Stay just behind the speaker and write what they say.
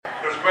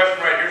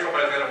question right here.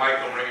 Somebody's got a mic.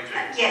 They'll bring it to you.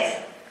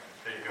 Yes.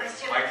 There you go.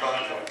 Question. Mic's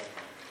on its way.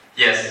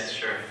 Yes,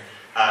 sure.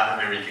 I'm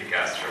Enrique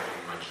Castro from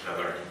the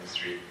maquiladora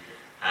industry,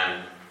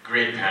 and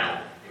great panel.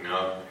 You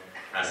know,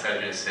 as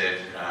Adrian said,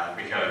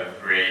 we have a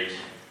great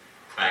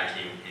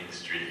banking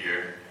industry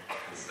here,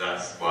 and so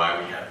that's why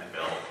we have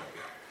developed.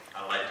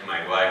 I lied to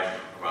my wife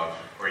about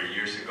 4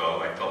 years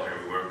ago. I told her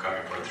we were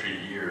coming for 3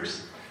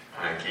 years,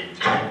 and I came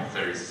to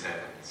 37.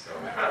 So,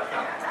 but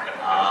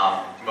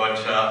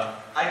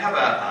I have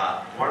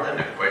a more than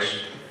a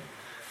question.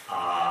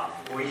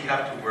 We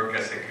have to work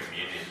as a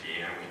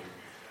community. I mean,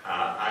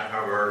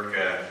 I work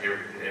here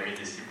with the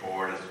MEDC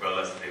board as well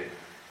as the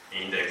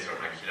Index of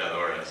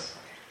Maquiladoras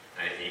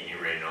in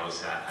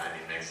Reynosa and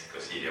in Mexico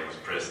City. I was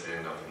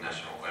president of the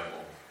national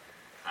level.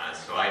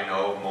 So I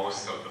know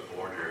most of the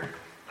border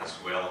as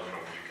well from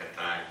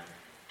Yucatan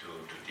to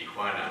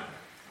Tijuana.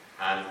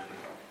 And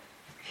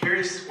here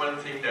is one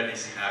thing that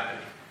is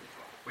happening.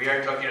 We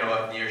are talking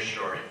about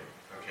nearshoring,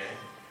 okay?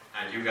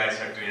 And you guys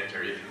are doing a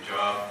terrific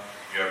job.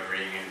 You are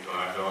bringing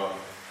Eduardo,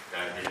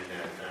 David,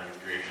 and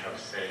Rick have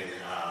said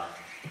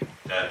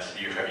that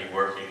you have been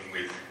working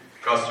with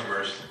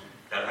customers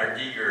that are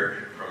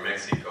eager from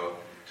Mexico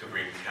to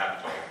bring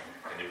capital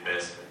and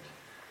investment.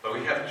 But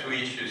we have two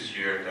issues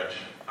here that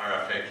are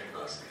affecting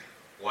us.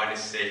 One is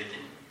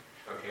safety,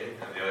 okay,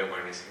 and the other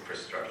one is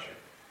infrastructure.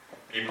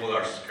 People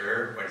are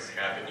scared what is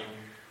happening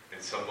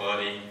when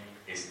somebody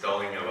is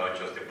talking about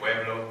just the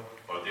pueblo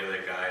or the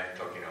other guy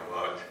talking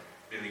about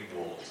building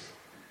walls.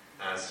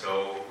 And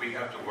so we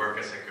have to work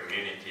as a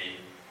community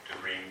to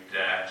bring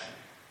that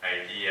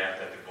idea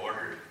that the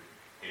border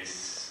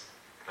is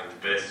in the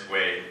best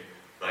way,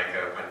 like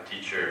one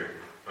teacher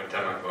one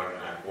time ago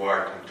at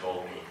Wharton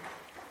told me,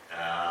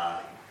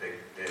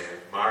 the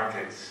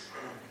markets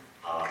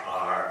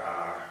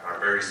are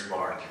very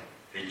smart.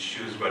 They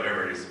choose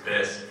whatever is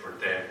best for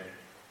them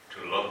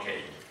to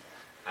locate.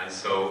 And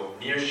so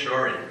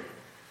nearshoring,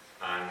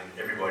 and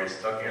everybody's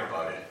talking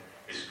about it,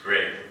 is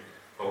great.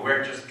 But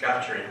we're just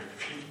capturing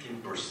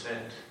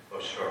 15%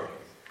 of shoring.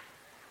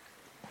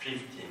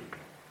 15.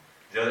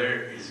 The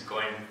other is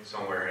going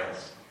somewhere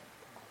else.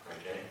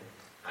 Okay?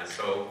 And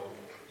so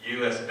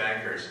you as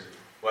bankers,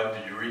 what do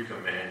you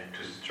recommend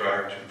to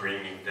start to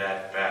bringing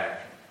that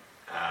back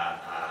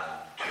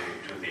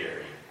to the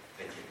area?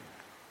 Thank you.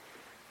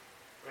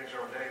 Thanks,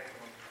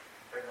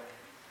 Dave.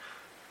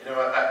 You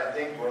know, I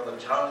think one of the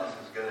challenges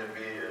is going to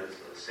be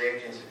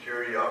safety and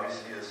security.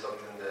 Obviously, is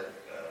something that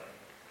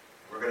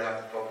we're going to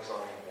have to focus on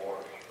more,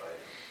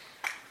 right?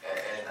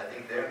 And I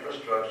think the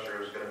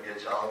infrastructure is going to be a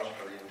challenge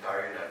for the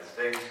entire United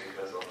States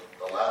because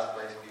the last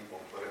place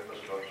people put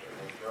infrastructure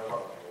is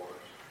along the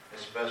borders,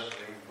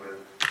 especially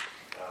with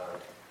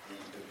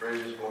the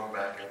bridges going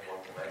back and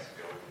forth to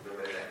Mexico with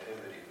limited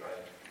activity,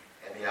 right?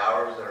 And the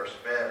hours that are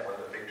spent when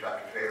the big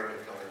tractor trailers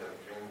are coming to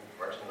bring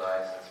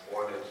merchandise and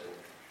spoilage and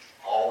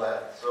all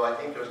that. So I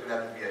think there's going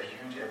to have to be a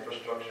huge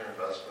infrastructure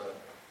investment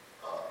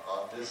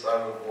on this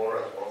side of the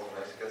border as well as the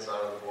Mexican side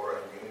of the border,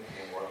 and unity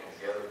and working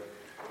together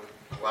with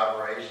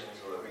collaboration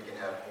so that we can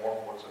have more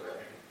ports of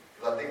entry.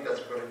 Because I think that's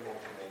critical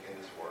to making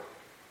this work.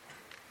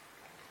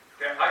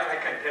 Yeah, I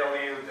can tell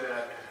you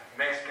that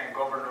Mexican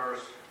governors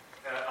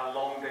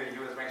along the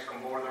U.S.-Mexican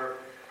border,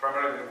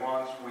 primarily the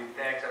ones with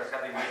Texas,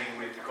 had a meeting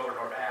with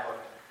Governor Abbott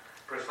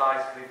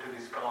precisely to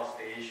discuss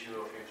the issue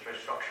of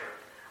infrastructure.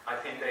 I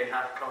think they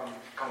have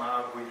come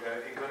out with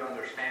a good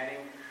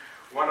understanding.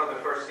 One of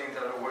the first things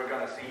that we're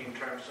going to see in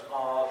terms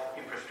of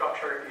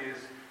infrastructure is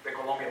the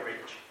Colombia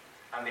Bridge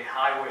and the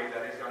highway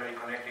that is going to be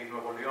connecting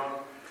Nuevo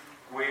León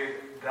with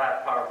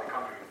that part of the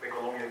country, the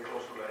Colombia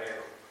close to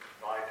Laredo.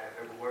 Right?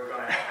 We're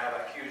going to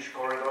have a huge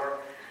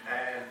corridor,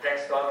 and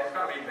Texas is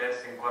going to be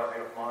investing quite a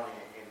bit of money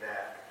in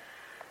that.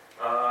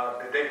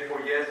 The day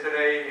before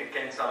yesterday,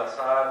 Ken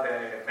Salazar,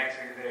 the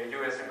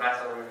U.S.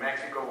 ambassador in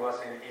Mexico,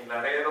 was in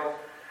Laredo,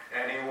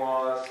 and he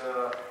was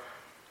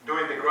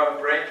doing the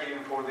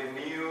groundbreaking for the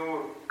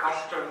new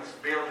customs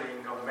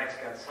building on the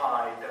Mexican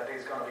side that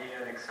is going to be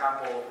an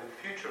example of the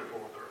future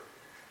border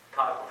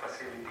type of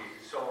facility.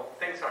 So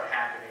things are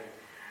happening.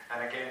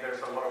 And again, there's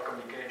a lot of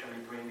communication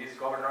between these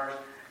governors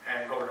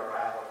and Governor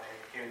Abbott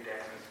here in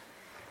Texas.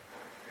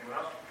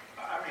 Anyone else?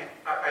 I mean,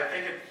 I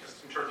think it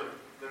just in terms of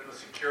the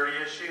security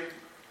issue,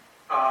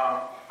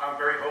 I'm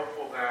very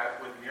hopeful that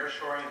with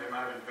nearshoring, the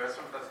amount of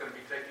investment that's going to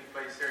be taking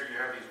place there, you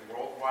have these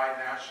worldwide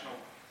national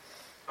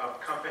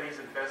companies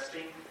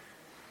investing,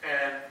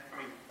 and I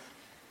mean,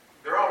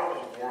 they're all over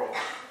the world,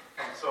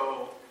 and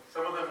so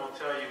some of them will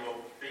tell you,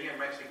 well, being in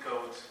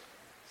Mexico, it's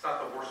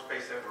not the worst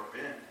place that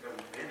we've been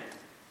in,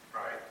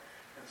 right?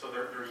 And so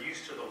they're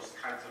used to those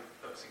kinds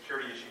of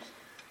security issues.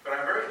 But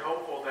I'm very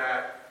hopeful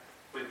that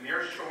with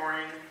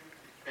nearshoring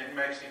in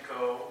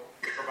Mexico,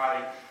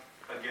 providing,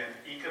 again,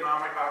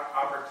 economic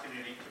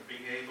opportunity to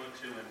being able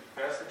to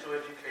invest into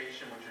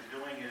education, what you're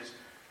doing is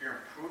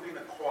you're improving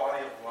the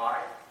quality of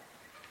life,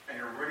 and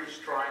you're really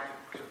trying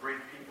to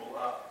bring people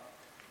up.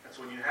 And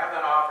so when you have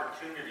that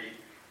opportunity,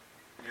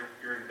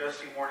 you're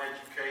investing more in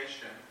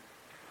education,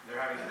 they're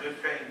having good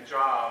paying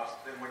jobs,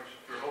 then what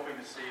you're hoping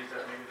to see is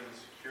that maybe the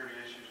security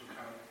issues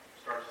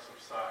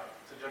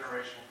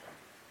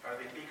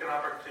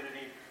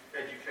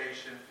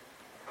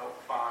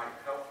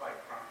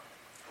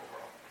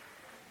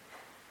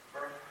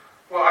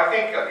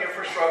think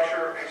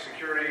infrastructure and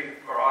security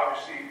are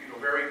obviously,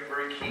 very,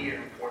 very key and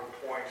important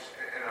points.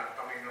 And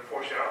I mean,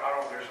 unfortunately, I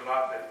don't, there's a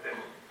lot that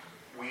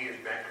we as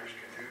bankers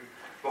can do.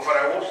 But what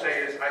I will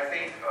say is, I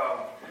think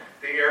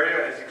the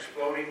area is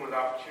exploding with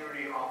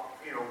opportunity,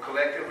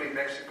 collectively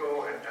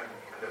Mexico and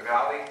the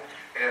Valley.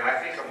 And I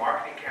think a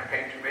marketing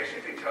campaign to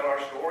basically tell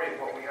our story and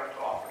what we have to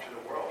offer to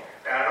the world.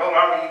 And I know a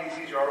lot of the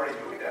EDCs are already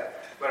doing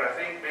that, but I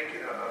think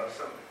making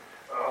some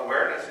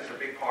awareness is a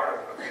big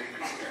part of getting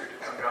people to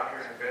come down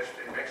here and invest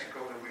in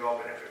Mexico that we all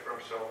benefit from.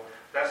 So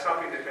that's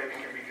something that maybe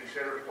can be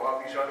considered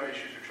while these other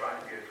issues are trying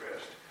to be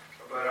addressed.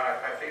 But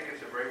I think it's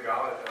a very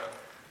valid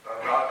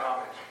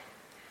comment.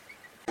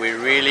 We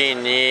really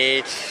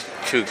need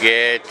to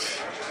get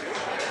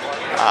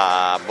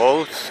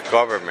both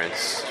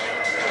governments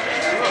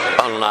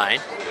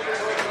online.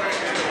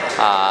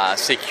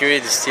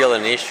 Security is still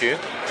an issue,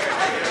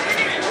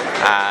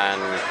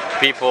 and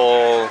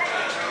people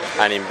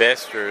and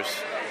investors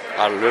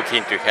are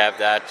looking to have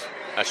that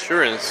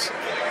assurance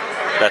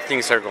that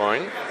things are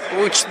going,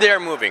 which they are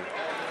moving.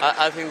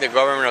 I think the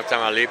government of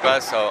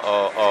Tamaulipas,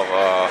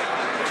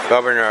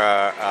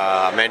 Governor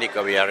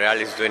Américo Villarreal,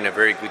 is doing a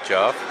very good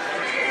job.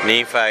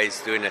 NINFA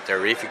is doing a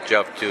terrific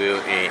job too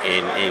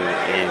in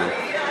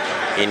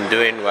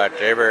doing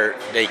whatever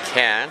they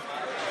can.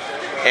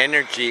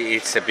 Energy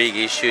is a big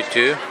issue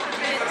too,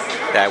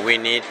 that we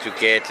need to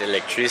get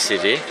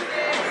electricity,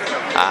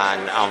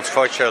 and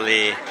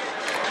unfortunately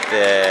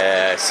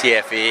the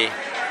CFE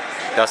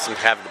doesn't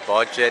have the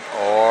budget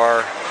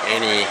or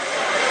any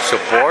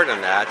support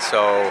on that,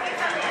 so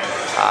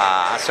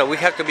we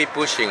have to be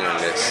pushing on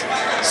this.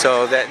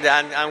 So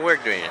and we're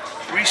doing it.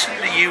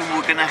 Recently you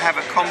were going to have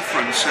a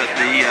conference at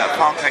the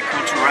Parque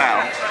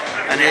Cultural,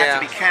 and it had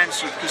to be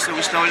cancelled because there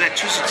was no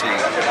electricity.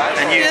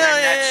 And you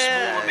then had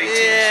smaller meetings.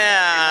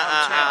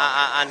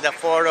 And the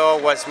photo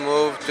was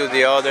moved to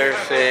the other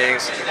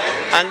things.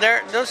 And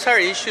those are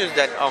issues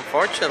that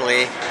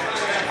unfortunately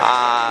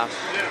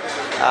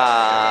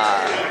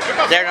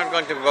they're not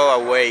going to go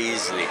away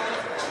easily.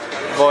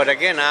 But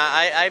again,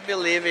 I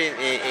believe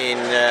in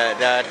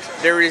that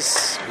there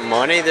is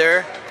money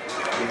there.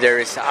 There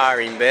is our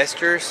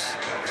investors,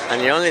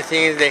 and the only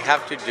thing they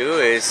have to do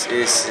is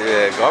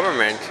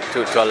government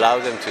to allow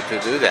them to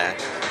do that.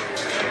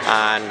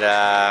 And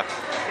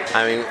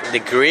I mean, the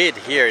grid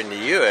here in the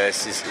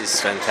U.S.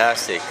 is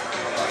fantastic,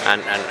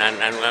 and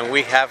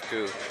we have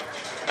to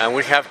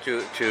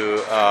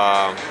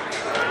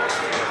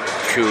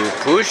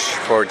push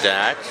for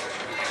that.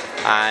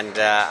 And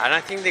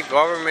I think the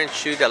government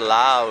should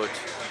allow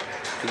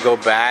to go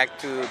back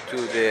to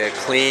the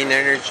clean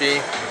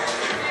energy,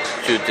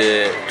 to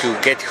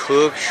get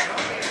hooked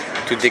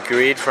to the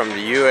grid from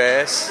the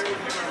U.S.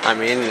 I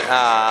mean,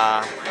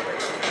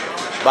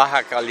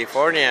 Baja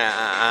California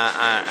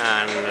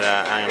and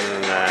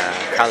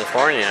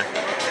California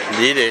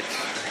did it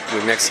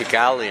with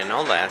Mexicali and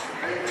all that.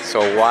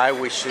 So why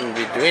we shouldn't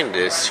be doing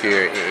this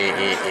here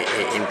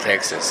in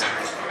Texas?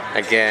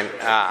 Again,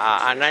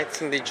 and I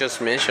think they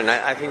just mentioned,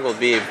 I think it will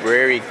be a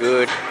very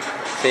good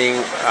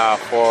thing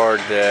for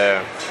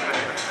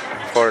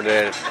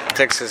the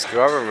Texas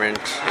government,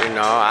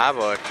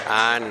 Abbott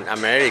and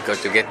America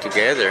to get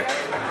together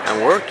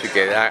and work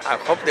together. I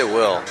hope they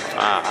will.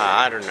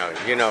 I don't know,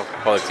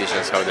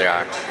 politicians how they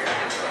are.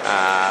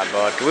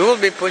 But we will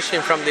be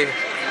pushing from the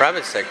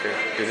private sector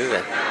to do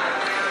that.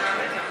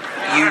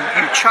 You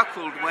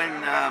chuckled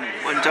when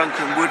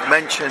Duncan Wood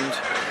mentioned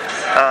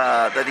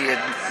that he had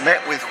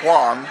met with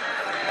Juan,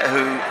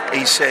 who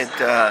he said,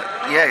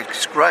 yeah,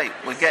 it's great,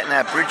 we're getting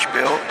our bridge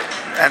built,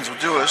 and will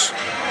do us,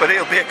 but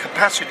it'll be at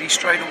capacity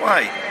straight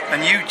away.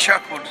 And you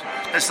chuckled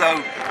as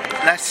though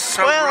that's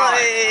so right. Well,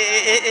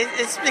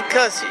 it's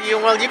because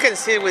you can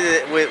see it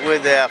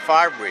with the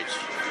Far Bridge.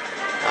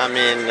 I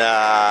mean,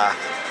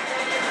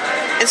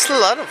 it's a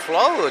lot of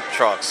flow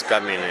trucks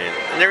coming in.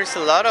 There's a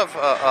lot of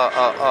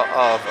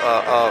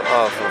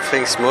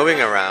things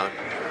moving around.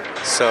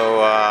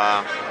 So,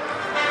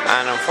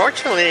 and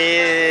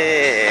unfortunately,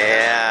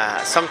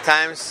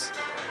 sometimes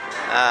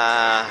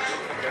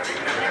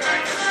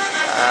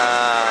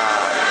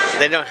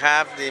they don't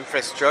have the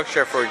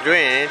infrastructure for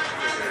doing it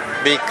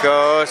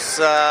because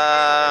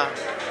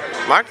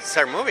markets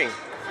are moving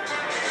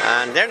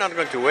and they're not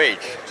going to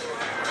wait.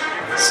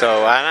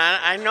 So, and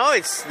I know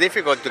it's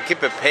difficult to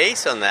keep a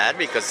pace on that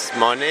because it's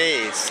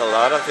money, it's a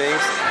lot of things,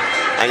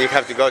 and you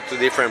have to go through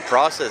different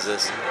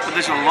processes. But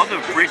there's a lot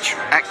of bridge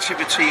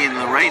activity in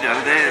Laredo.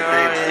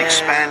 They're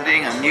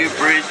expanding a new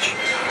bridge,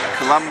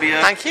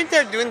 Columbia. I think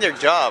they're doing their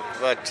job,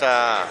 but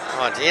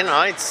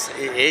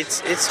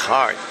it's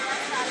hard.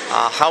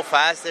 How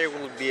fast they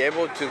will be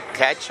able to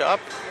catch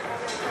up,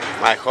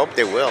 I hope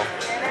they will.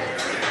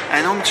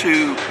 And on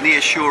to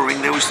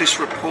nearshoring, there was this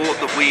report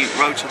that we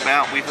wrote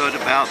about, we heard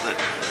about, that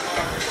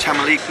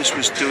Tamaulipas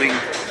was doing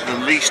the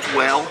least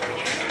well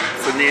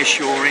for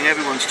nearshoring.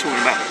 Everyone's talking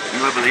about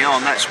Nuevo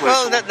Leon, that's where...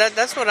 Well,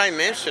 that's what I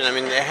mentioned. I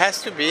mean, it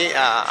has to be,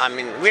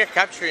 we're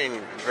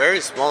capturing very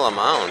small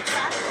amounts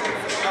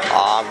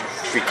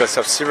because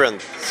of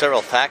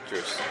several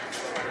factors.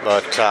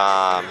 But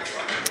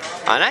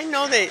And I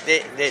know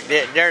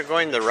they're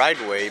going the right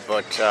way,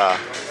 but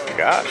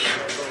gosh,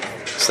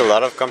 there's a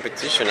lot of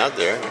competition out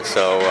there.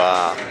 So,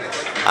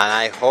 and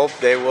I hope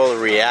they will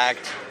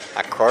react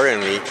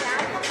accordingly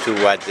to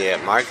what the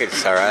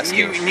markets are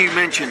asking. You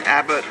mentioned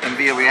Abbott and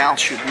Villarreal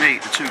should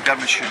meet, the two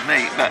governors should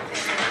meet, but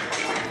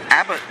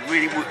Abbott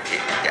really would,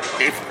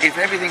 if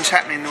everything's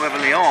happening in Nuevo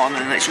Leon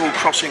and it's all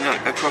crossing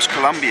across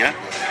Colombia,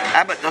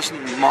 Abbott doesn't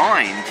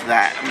mind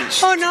that. I mean,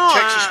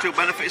 Texas still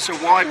benefits, so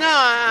why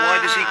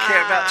does he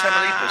care about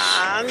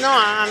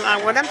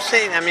Tamaulipas? What I'm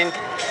saying, I mean,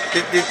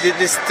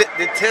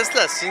 the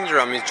Tesla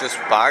syndrome is just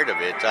part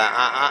of it.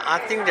 I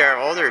think there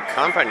are other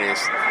companies,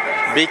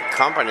 big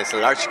companies,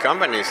 large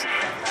companies,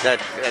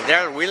 that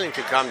they're willing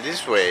to come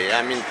this way.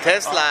 I mean,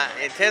 Tesla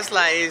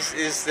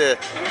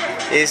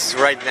is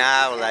right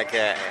now like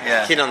a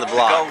kid on the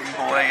block. The golden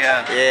boy, yeah.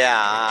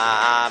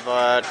 Yeah,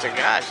 but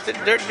gosh,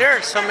 there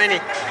are so many.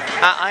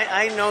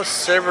 I know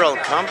several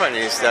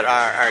companies that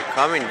are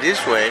coming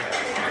this way.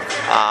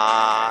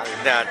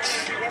 That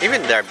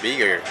even they're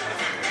bigger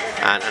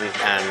and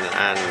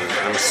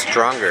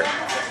stronger,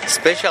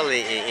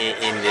 especially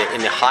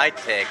in the high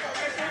tech,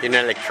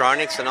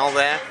 electronics and all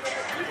that.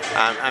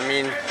 I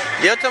mean,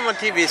 the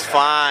automotive is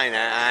fine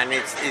and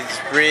it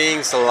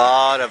brings a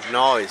lot of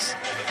noise,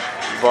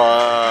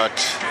 but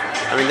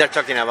I mean they're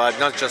talking about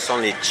not just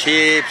only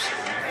chips,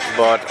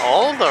 but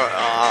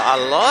a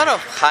lot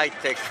of high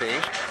tech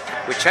things,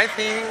 which I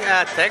think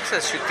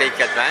Texas should take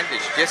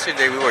advantage.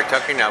 Yesterday we were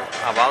talking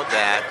about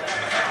that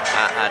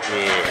at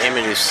the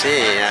MNUC,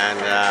 and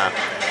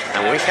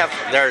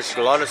there's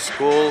a lot of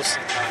schools.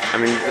 I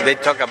mean, they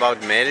talk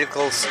about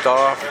medical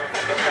stuff.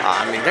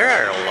 I mean, there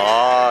are a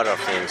lot of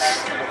things.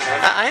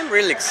 I'm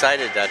really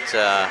excited that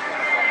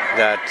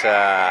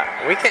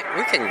we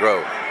can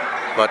grow,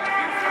 but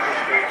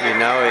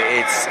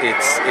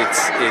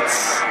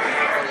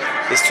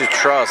it's to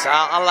trust.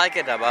 I like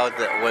it about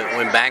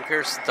when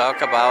bankers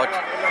talk about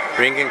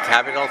bringing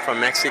capital from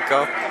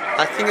Mexico.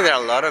 I think there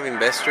are a lot of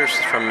investors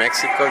from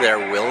Mexico that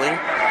are willing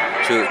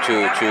to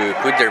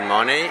put their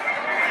money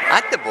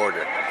at the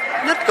border.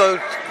 Not go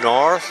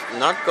north,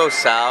 not go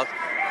south,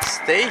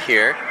 stay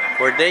here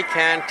where they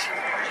can't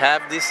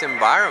have this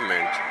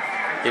environment.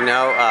 We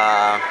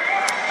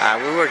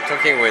were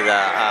talking with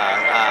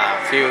a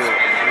few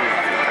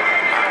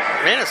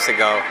minutes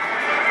ago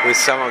with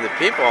some of the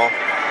people,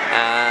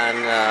 and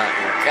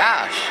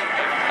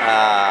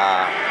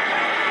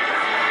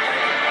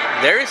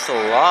there is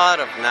a lot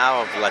of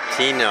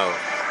Latino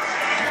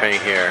train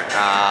here,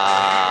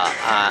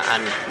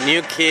 and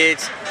new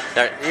kids.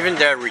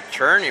 They're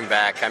returning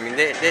back. I mean,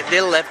 they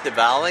left the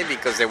valley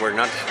because there were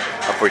not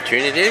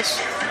opportunities.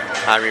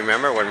 I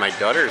remember when my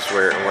daughters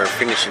were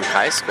finishing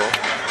high school,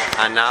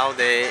 and now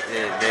they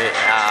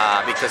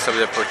because of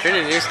the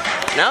opportunities,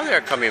 now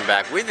they're coming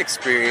back with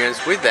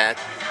experience with that.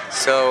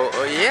 So I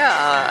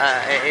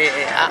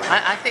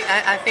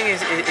think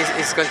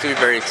it's going to be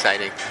very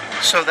exciting.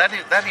 So that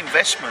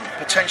investment,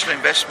 potential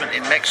investment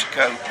in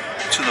Mexico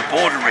to the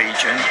border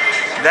region,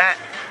 that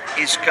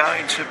is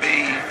going to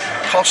be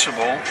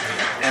possible,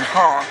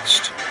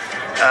 enhanced,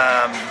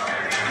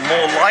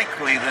 more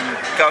likely than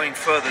going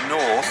further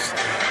north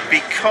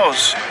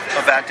because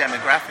of our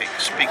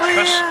demographics,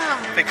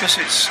 because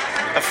it's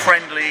a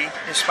friendly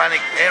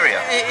Hispanic area.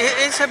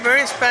 It's a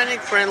very Hispanic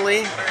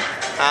friendly.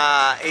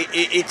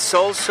 It's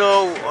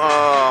also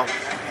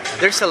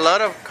there's a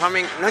lot of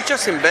coming, not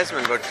just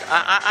investment, but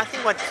I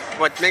think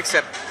what makes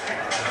an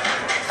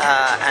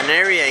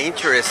area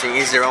interesting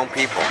is their own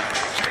people.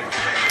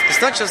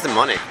 It's not just the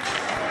money.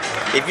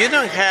 If you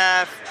don't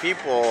have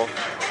people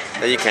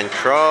that you can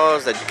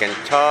trust, that you can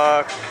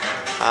talk,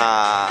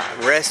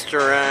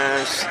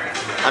 restaurants.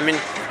 I mean,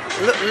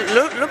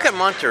 look at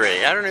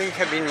Monterrey. I don't know if you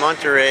have been in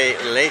Monterrey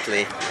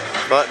lately,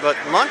 but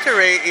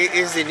Monterrey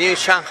is the new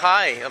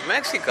Shanghai of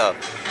Mexico.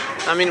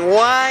 I mean,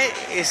 why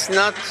is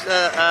not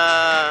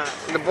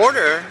the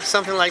border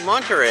something like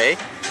Monterrey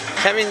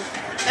having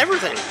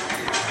everything?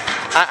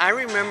 I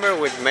remember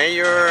with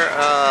Mayor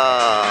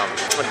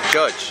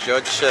Judge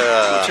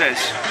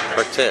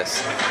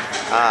Cortez.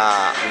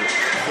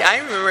 I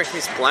remember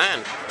his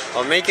plan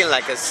of making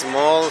like a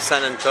small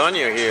San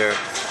Antonio here.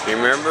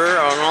 Remember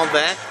on all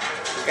that?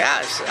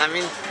 Gosh, I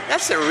mean,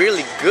 that's a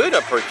really good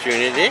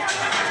opportunity,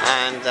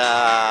 and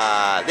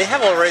they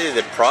have already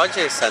the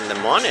projects and the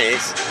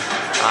monies,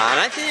 and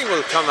I think it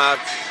will come out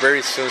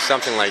very soon,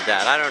 something like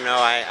that. I don't know.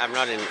 I'm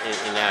not in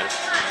that.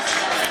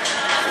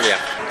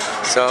 Yeah.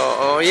 So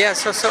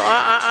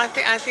I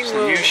think it's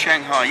the new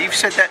Shanghai. You've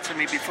said that to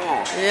me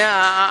before.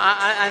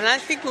 Yeah, and I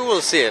think we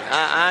will see it.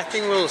 I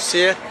think we will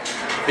see it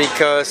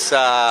because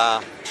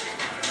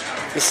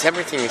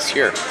everything is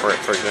here for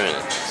doing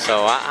it.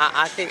 So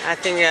I think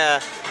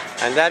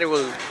and that it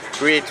will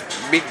create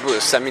big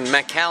boosts. I mean,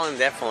 McAllen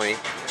definitely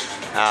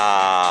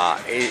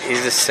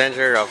is the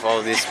center of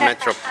all this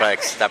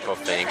metroplex type of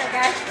thing,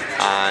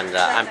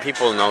 and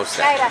people know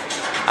that.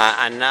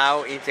 And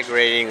now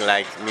integrating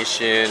like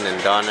Mission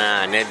and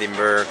Donna and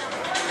Edinburgh,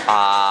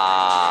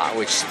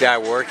 which they are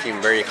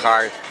working very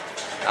hard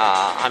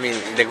I mean,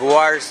 the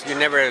wars, you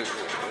never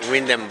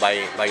win them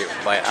by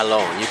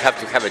alone. You have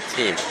to have a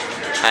team.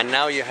 And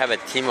now you have a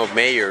team of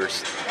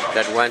mayors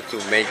that want to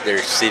make their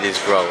cities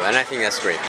grow. And I think that's great.